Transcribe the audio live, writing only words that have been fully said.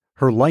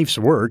Her life's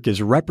work is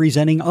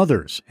representing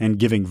others and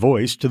giving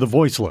voice to the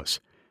voiceless.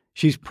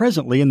 She's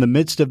presently in the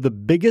midst of the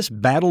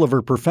biggest battle of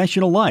her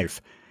professional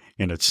life,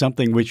 and it's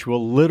something which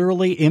will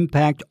literally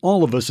impact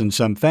all of us in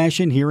some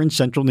fashion here in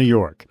Central New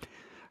York.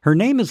 Her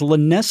name is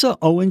Lynessa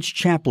Owens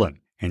Chaplin,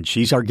 and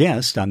she's our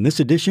guest on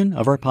this edition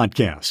of our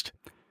podcast.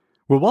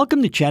 Well,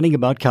 welcome to Chatting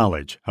About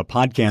College, a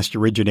podcast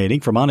originating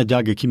from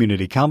Onondaga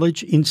Community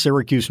College in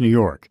Syracuse, New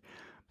York.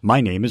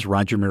 My name is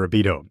Roger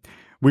Mirabito.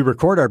 We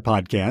record our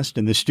podcast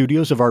in the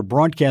studios of our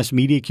Broadcast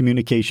Media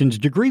Communications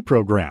degree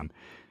program.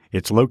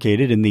 It's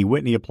located in the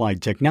Whitney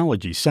Applied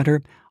Technology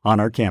Center on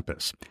our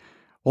campus.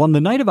 Well, on the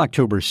night of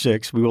October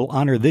 6th, we will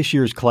honor this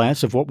year's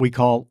class of what we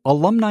call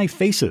Alumni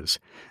Faces.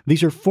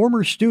 These are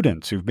former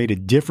students who've made a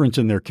difference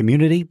in their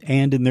community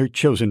and in their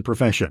chosen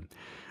profession.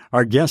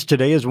 Our guest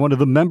today is one of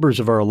the members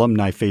of our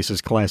Alumni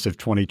Faces class of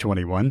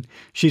 2021.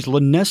 She's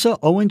Lynessa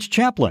Owens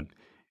Chaplin,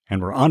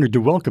 and we're honored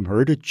to welcome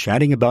her to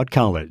Chatting About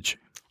College.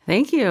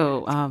 Thank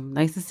you.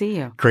 Nice to see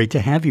you. Great to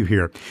have you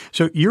here.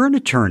 So you're an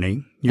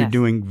attorney. You're Yes.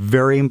 doing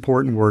very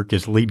important work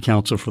as lead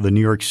counsel for the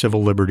New York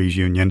Civil Liberties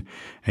Union,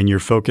 and your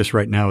focus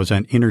right now is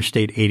on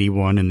Interstate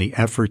 81 and the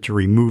effort to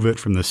remove it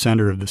from the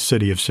center of the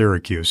city of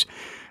Syracuse.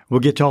 We'll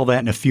get to all that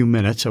in a few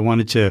minutes. I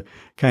wanted to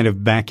kind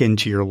of back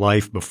into your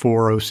life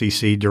before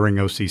OCC, during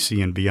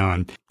OCC, and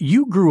beyond.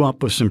 You grew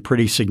up with some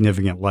pretty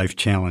significant life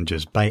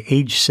challenges. By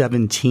age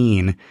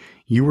 17,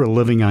 you were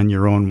living on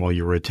your own while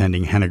you were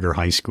attending Henniger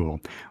High School.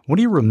 What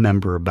do you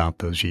remember about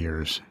those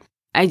years?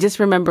 I just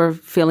remember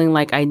feeling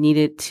like I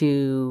needed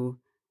to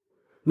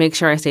make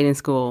sure I stayed in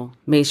school,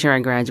 made sure I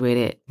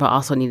graduated, but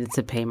also needed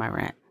to pay my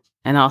rent.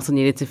 And I also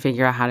needed to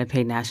figure out how to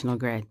pay National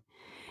Grid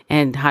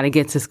and how to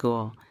get to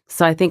school.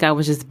 So I think I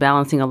was just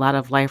balancing a lot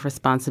of life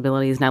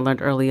responsibilities. And I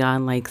learned early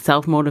on, like,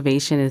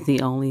 self-motivation is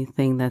the only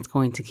thing that's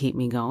going to keep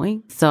me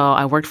going. So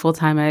I worked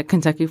full-time at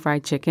Kentucky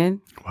Fried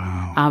Chicken.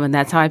 Wow. And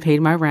that's how I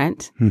paid my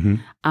rent. Mm-hmm.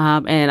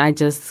 And I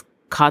just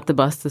caught the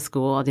bus to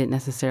school. I didn't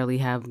necessarily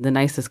have the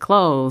nicest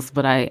clothes,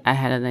 but I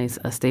had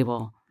a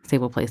stable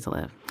place to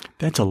live.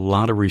 That's a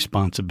lot of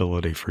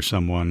responsibility for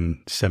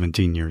someone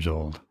 17 years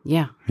old.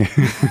 Yeah.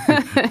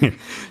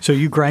 So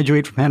you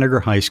graduate from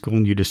Henniger High School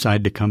and you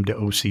decide to come to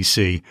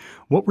OCC.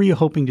 What were you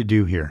hoping to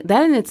do here?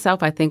 That in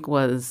itself, I think,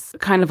 was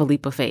kind of a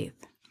leap of faith.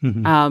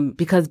 Mm-hmm.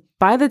 Because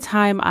by the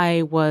time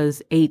I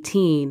was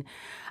 18,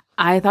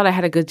 I thought I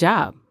had a good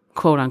job,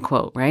 quote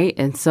unquote, right?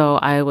 And so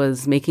I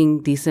was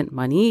making decent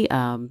money.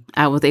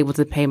 I was able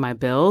to pay my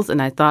bills. And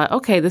I thought,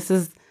 okay, this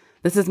is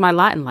my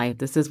lot in life.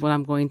 This is what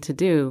I'm going to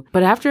do.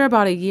 But after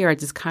about a year, I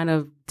just kind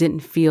of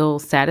didn't feel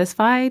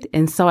satisfied.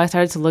 And so I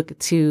started to look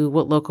to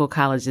what local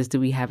colleges do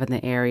we have in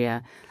the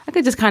area. I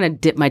could just kind of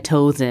dip my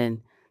toes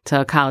in to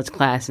a college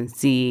class and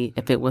see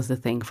if it was the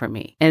thing for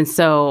me. And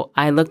so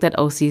I looked at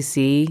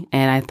OCC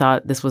and I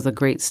thought this was a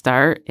great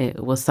start.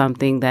 It was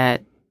something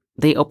that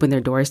they opened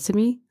their doors to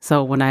me.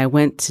 So when I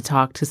went to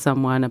talk to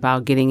someone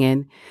about getting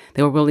in,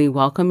 they were really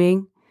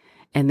welcoming,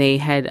 and they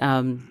had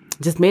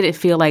just made it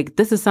feel like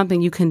this is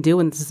something you can do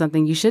and this is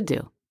something you should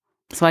do.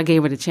 So I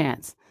gave it a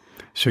chance.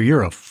 So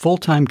you're a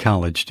full-time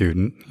college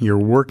student, you're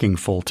working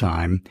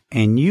full-time,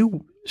 and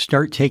you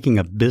start taking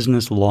a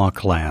business law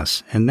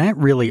class, and that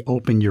really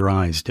opened your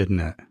eyes, didn't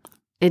it?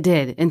 It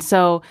did. And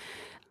so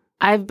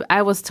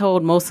I was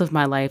told most of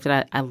my life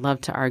that I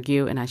love to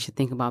argue and I should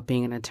think about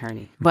being an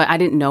attorney. But I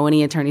didn't know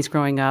any attorneys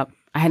growing up.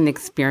 I hadn't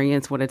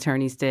experienced what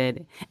attorneys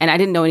did, and I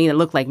didn't know any that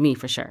looked like me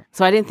for sure.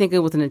 So I didn't think it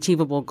was an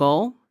achievable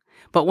goal.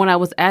 But when I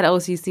was at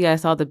OCC, I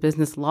saw the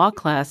business law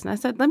class, and I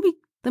said, let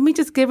me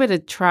just give it a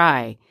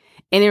try.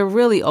 And it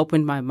really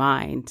opened my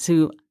mind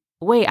to,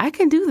 wait, I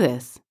can do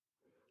this.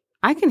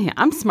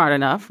 I'm smart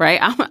enough, right?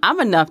 I'm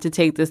enough to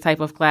take this type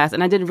of class.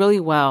 And I did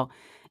really well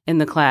in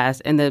the class.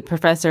 And the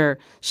professor,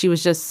 she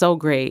was just so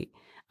great.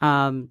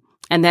 And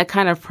that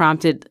kind of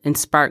prompted and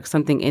sparked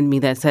something in me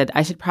that said,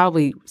 I should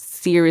probably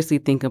seriously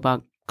think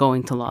about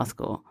going to law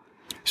school.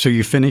 So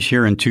you finish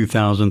here in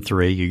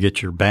 2003, you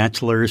get your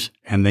bachelor's,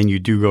 and then you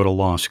do go to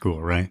law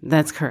school, right?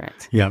 That's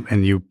correct. Yeah,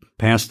 and you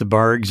pass the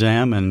bar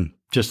exam, and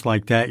just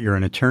like that, you're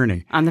an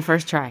attorney. On the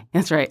first try.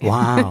 That's right.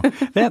 Wow.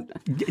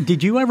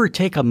 Did you ever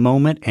take a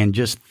moment and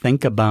just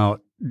think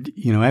about,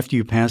 after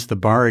you passed the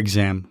bar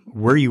exam,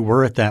 where you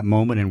were at that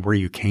moment and where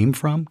you came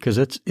from? Because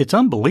it's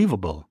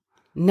unbelievable.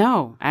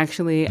 No,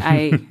 actually,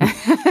 I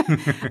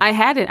I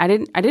hadn't.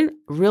 I didn't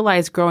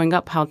realize growing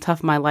up how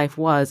tough my life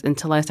was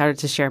until I started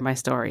to share my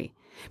story.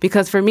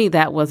 Because for me,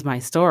 that was my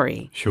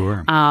story.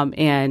 Sure.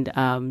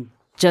 And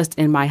just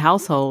in my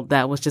household,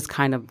 that was just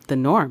kind of the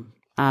norm.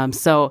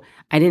 So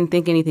I didn't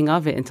think anything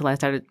of it until I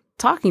started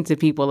talking to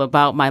people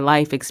about my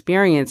life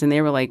experience. And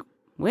they were like,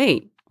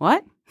 wait,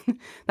 what?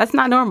 That's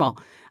not normal.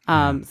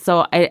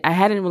 So I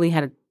hadn't really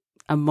had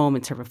a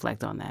moment to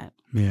reflect on that.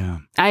 Yeah.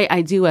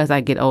 I do as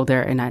I get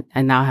older, and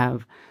I now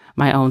have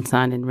my own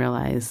son and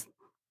realize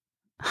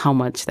how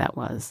much that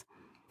was.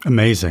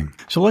 Amazing.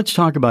 So let's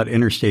talk about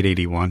Interstate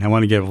 81. I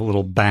want to give a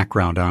little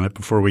background on it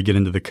before we get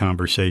into the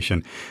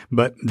conversation.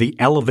 But the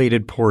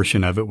elevated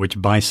portion of it, which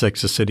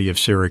bisects the city of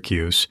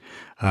Syracuse,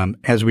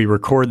 as we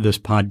record this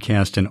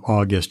podcast in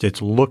August,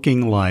 it's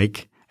looking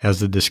like, as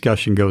the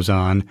discussion goes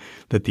on,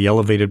 that the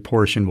elevated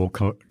portion will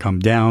come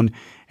down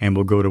and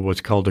we'll go to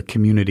what's called a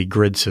community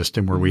grid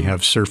system where we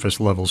have surface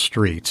level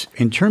streets.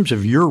 In terms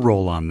of your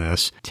role on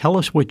this, tell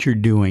us what you're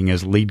doing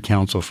as lead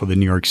counsel for the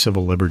New York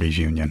Civil Liberties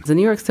Union. The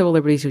New York Civil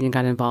Liberties Union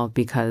got involved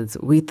because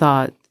we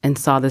thought and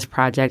saw this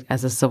project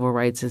as a civil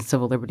rights and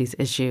civil liberties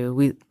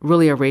issue,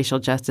 really a racial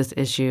justice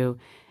issue,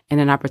 and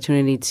an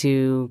opportunity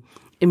to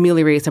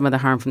ameliorate some of the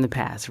harm from the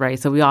past, right?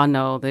 So we all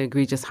know the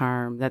egregious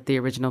harm that the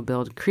original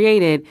bill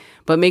created,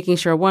 but making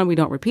sure, one, we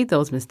don't repeat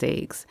those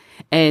mistakes,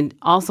 and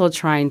also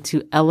trying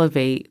to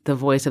elevate the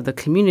voice of the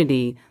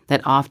community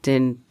that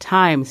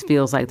oftentimes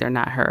feels like they're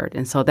not heard.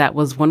 And so that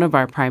was one of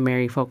our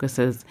primary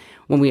focuses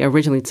when we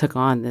originally took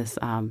on this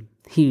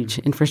huge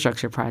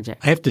infrastructure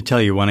project. I have to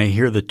tell you, when I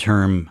hear the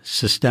term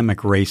systemic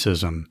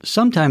racism,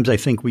 sometimes I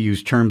think we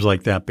use terms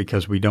like that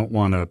because we don't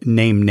want to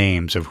name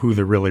names of who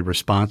the really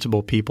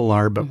responsible people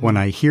are. But when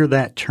I hear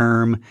that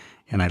term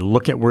and I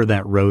look at where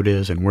that road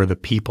is and where the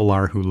people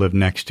are who live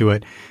next to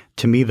it,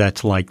 to me,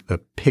 that's like the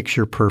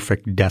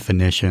picture-perfect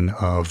definition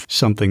of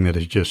something that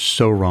is just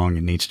so wrong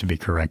and needs to be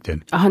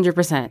corrected.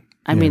 100%.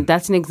 I mean,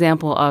 that's an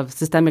example of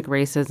systemic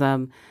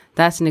racism.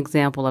 That's an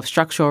example of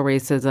structural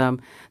racism.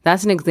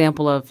 That's an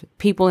example of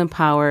people in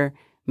power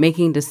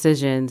making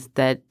decisions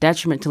that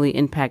detrimentally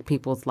impact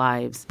people's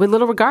lives with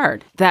little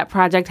regard. That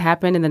project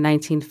happened in the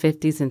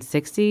 1950s and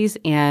 60s,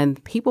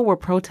 and people were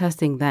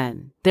protesting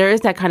then. There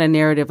is that kind of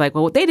narrative like,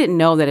 well, they didn't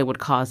know that it would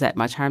cause that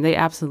much harm. They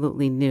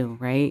absolutely knew,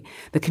 right?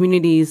 The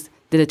communities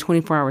did a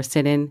 24-hour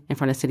sit-in in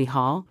front of City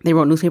Hall. They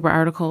wrote newspaper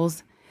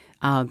articles.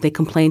 They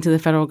complained to the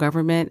federal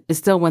government. It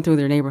still went through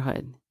their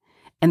neighborhood.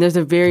 And there's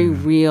a very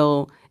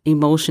real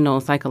emotional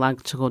and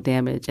psychological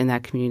damage in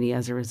that community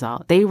as a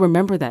result. They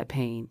remember that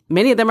pain.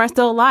 Many of them are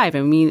still alive.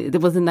 I mean,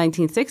 it was in the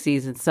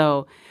 1960s. And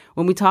so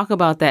when we talk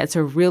about that, it's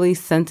a really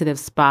sensitive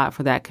spot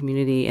for that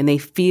community, and they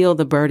feel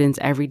the burdens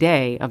every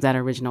day of that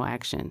original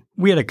action.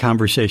 We had a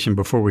conversation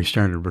before we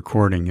started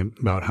recording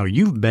about how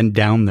you've been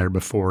down there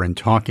before and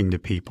talking to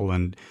people,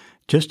 and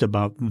just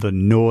about the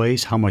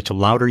noise, how much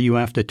louder you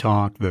have to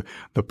talk,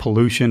 the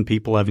pollution,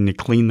 people having to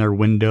clean their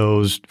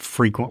windows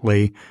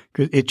frequently.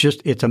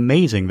 It's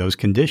amazing, those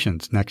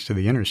conditions next to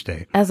the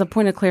interstate. As a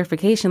point of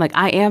clarification, like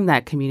I am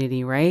that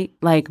community, right?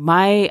 Like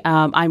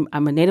I'm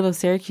a native of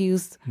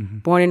Syracuse,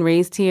 born and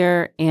raised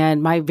here,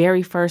 and my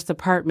very first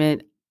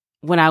apartment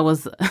when I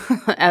was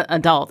an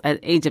adult at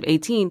age of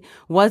 18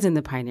 was in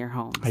the Pioneer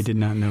Homes. I did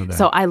not know that.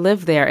 So I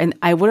lived there, and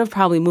I would have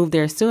probably moved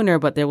there sooner,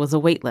 but there was a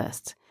wait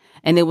list.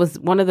 And it was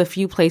one of the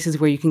few places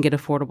where you can get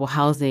affordable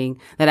housing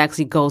that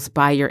actually goes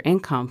by your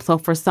income. So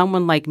for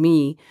someone like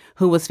me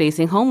who was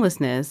facing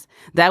homelessness,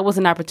 that was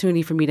an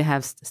opportunity for me to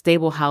have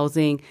stable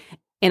housing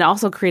and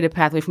also create a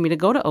pathway for me to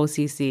go to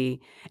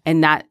OCC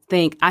and not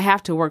think I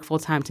have to work full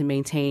time to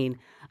maintain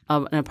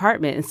an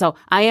apartment. And so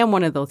I am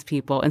one of those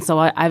people. And so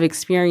I've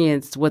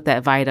experienced what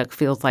that viaduct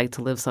feels like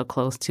to live so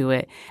close to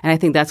it. And I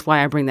think that's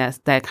why I bring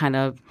that kind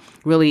of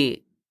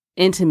really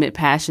intimate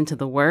passion to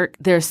the work.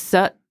 There's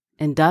soot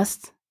and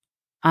dust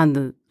on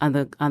the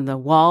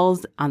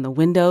walls, on the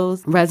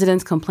windows.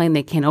 Residents complain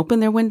they can't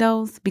open their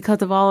windows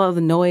because of all of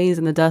the noise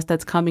and the dust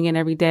that's coming in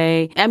every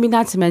day. I mean,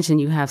 not to mention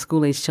you have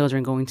school-age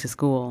children going to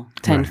school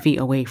 10 feet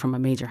away from a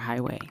major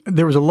highway.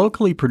 There was a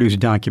locally produced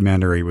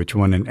documentary which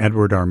won an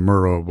Edward R.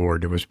 Murrow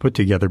Award. It was put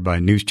together by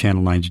News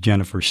Channel 9's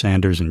Jennifer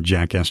Sanders and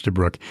Jack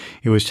Estabrook.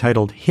 It was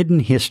titled Hidden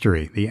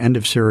History, The End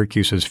of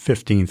Syracuse's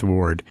 15th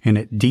Ward, and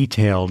it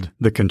detailed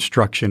the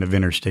construction of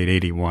Interstate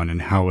 81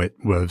 and how it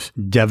was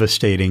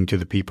devastating to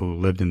the people who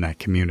lived in that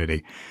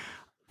community.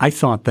 I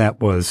thought that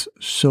was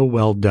so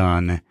well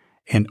done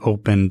and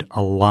opened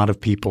a lot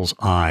of people's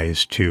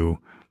eyes to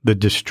the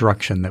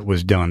destruction that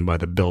was done by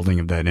the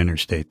building of that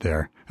interstate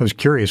there. I was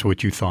curious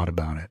what you thought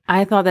about it.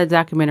 I thought that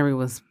documentary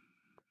was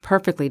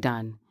perfectly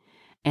done.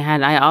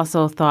 And I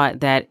also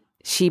thought that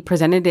she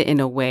presented it in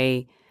a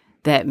way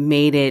that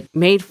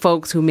made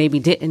folks who maybe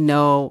didn't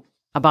know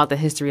about the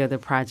history of the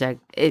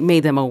project, it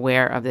made them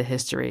aware of the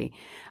history.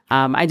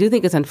 I do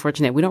think it's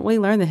unfortunate. We don't really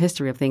learn the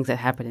history of things that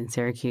happened in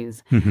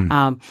Syracuse.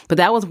 But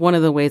that was one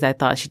of the ways I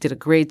thought she did a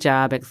great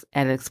job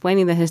at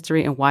explaining the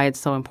history and why it's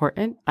so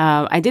important.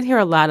 I did hear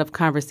a lot of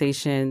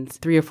conversations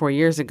 3 or 4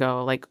 years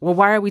ago, like, well,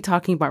 why are we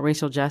talking about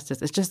racial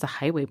justice? It's just a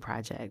highway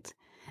project.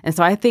 And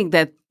so I think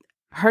that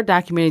her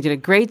documentary did a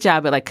great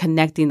job at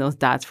connecting those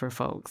dots for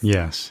folks.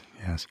 Yes.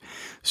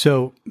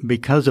 So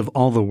because of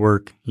all the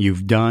work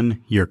you've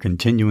done, you're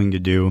continuing to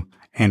do,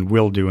 and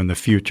will do in the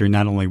future,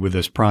 not only with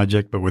this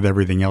project, but with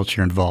everything else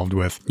you're involved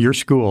with, your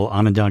school,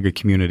 Onondaga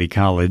Community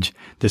College,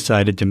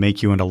 decided to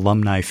make you an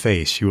alumni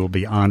face. You will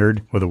be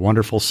honored with a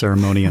wonderful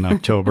ceremony in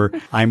October.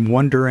 I'm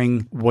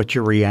wondering what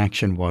your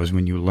reaction was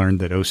when you learned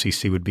that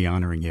OCC would be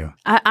honoring you.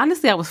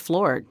 Honestly, I was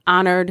floored,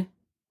 honored,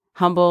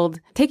 humbled,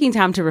 taking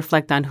time to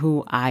reflect on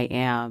who I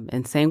am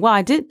and saying, well,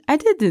 I did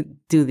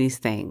do these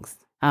things.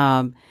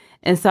 And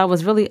so I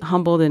was really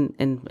humbled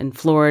and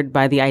floored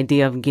by the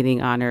idea of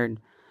getting honored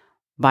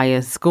by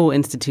a school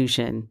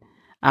institution,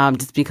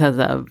 just because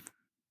of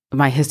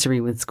my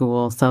history with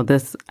school. So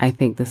I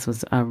think this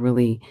was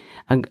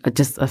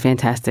just a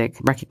fantastic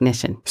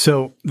recognition.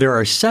 So there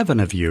are 7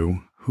 of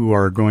you who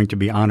are going to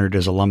be honored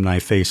as Alumni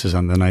Faces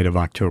on the night of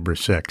October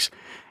 6th.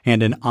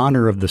 And in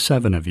honor of the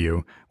 7 of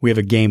you, we have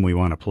a game we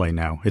want to play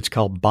now. It's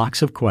called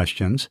Box of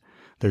Questions.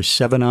 There's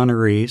 7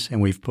 honorees,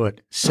 and we've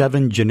put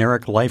 7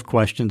 generic life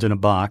questions in a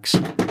box.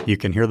 You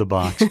can hear the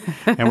box.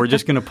 And we're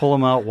just going to pull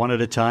them out one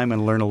at a time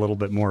and learn a little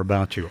bit more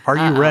about you. Are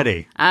you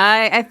ready?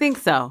 I think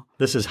so.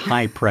 This is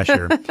high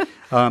pressure.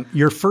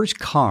 Your first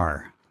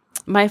car.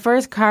 My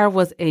first car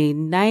was a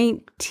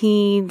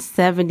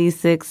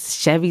 1976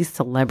 Chevy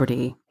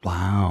Celebrity.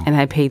 Wow. And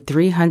I paid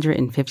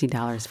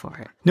 $350 for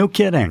it. No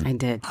kidding. I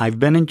did. I've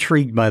been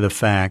intrigued by the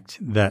fact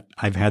that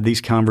I've had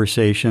these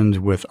conversations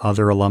with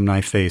other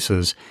Alumni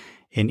Faces,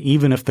 and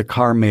even if the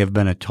car may have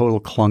been a total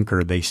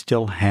clunker, they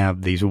still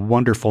have these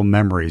wonderful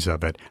memories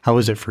of it. How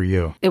was it for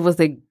you? It was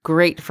a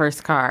great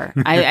first car.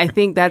 I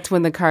think that's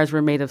when the cars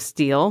were made of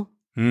steel,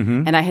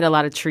 and I hit a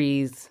lot of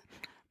trees,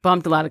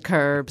 bumped a lot of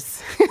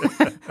curbs,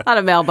 a lot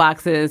of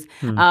mailboxes,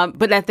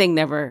 but that thing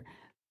never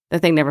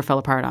fell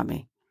apart on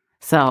me.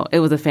 So it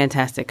was a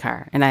fantastic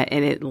car, and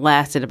it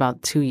lasted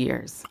about 2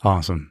 years.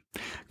 Awesome.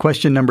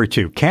 Question number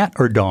 2, cat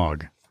or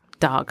dog?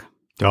 Dog.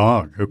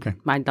 Dog, okay.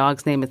 My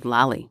dog's name is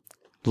Lolly.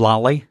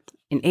 Lolly?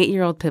 An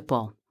 8-year-old pit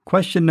bull.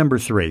 Question number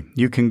 3,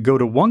 you can go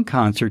to one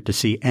concert to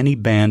see any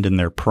band in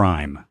their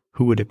prime.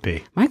 Who would it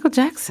be? Michael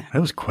Jackson.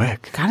 That was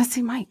quick. Gotta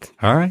see Mike.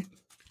 All right.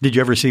 Did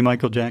you ever see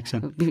Michael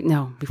Jackson?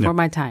 No, before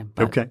my time.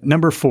 But. Okay.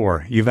 Number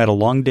 4, you've had a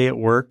long day at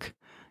work.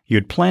 You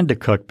had planned to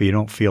cook, but you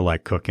don't feel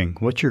like cooking.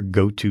 What's your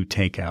go-to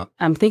takeout?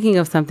 I'm thinking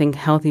of something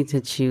healthy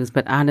to choose,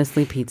 but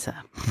honestly, pizza.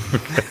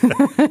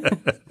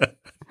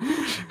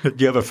 Do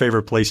you have a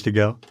favorite place to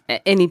go?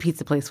 Any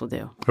pizza place will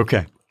do.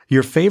 Okay.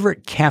 Your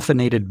favorite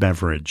caffeinated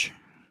beverage?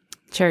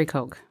 Cherry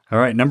Coke. All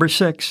right. Number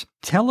 6,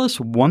 tell us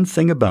one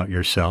thing about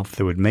yourself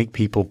that would make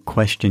people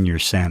question your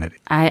sanity.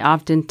 I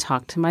often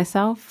talk to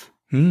myself,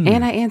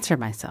 and I answer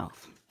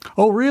myself.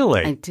 Oh,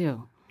 really? I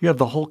do. You have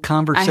the whole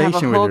conversation with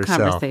yourself. I have a whole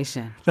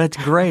conversation. That's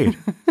great.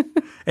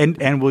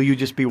 And will you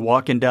just be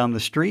walking down the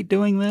street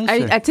doing this?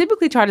 I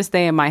typically try to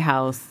stay in my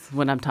house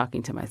when I'm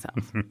talking to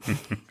myself.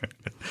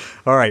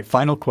 All right,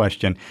 final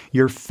question.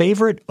 Your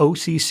favorite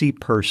OCC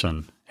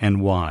person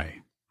and why?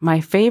 My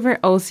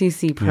favorite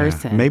OCC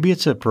person. Yeah. Maybe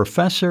it's a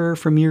professor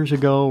from years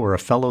ago or a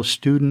fellow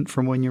student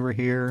from when you were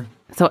here.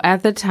 So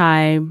at the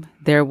time,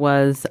 there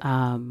was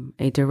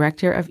a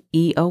director of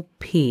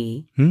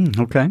EOP.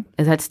 Okay.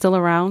 Is that still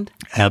around?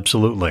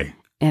 Absolutely.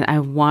 And I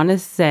want to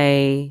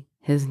say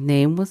his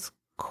name was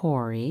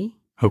Corey.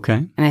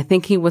 Okay. And I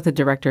think he was the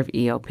director of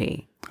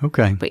EOP.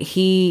 Okay. But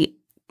he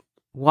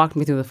walked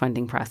me through the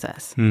funding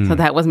process. So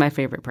that was my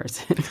favorite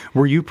person.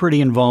 Were you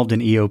pretty involved in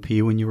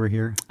EOP when you were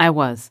here? I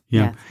was.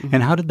 Yeah. Yes.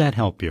 And how did that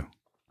help you?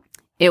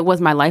 It was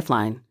my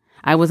lifeline.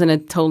 I was in a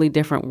totally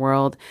different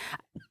world.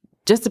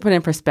 Just to put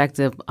in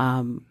perspective,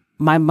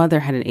 my mother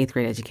had an 8th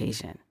grade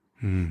education.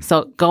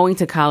 So going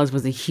to college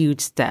was a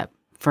huge step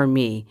for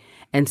me.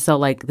 And so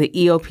like the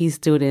EOP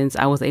students,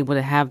 I was able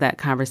to have that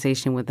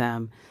conversation with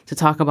them to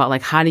talk about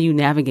like, how do you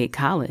navigate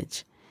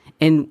college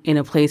in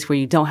a place where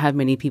you don't have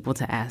many people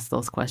to ask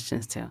those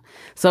questions to?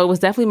 So it was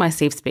definitely my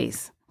safe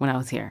space when I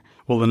was here.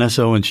 Well,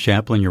 Vanessa Owens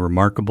Chaplin, you're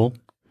remarkable.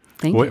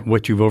 Thank you.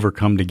 What you've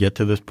overcome to get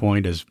to this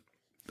point is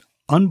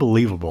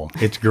unbelievable.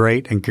 It's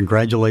great. And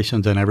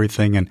congratulations on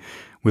everything. And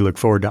we look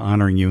forward to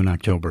honoring you in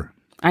October.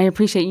 I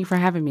appreciate you for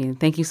having me.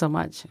 Thank you so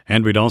much.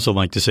 And we'd also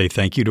like to say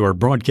thank you to our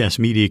Broadcast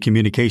Media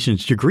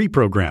Communications degree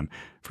program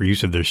for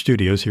use of their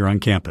studios here on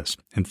campus.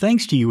 And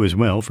thanks to you as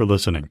well for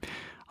listening.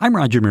 I'm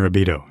Roger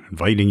Mirabito,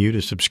 inviting you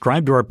to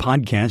subscribe to our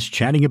podcast,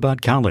 Chatting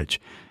About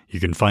College. You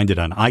can find it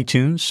on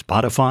iTunes,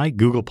 Spotify,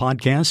 Google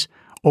Podcasts,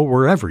 or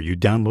wherever you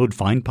download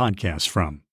fine podcasts from.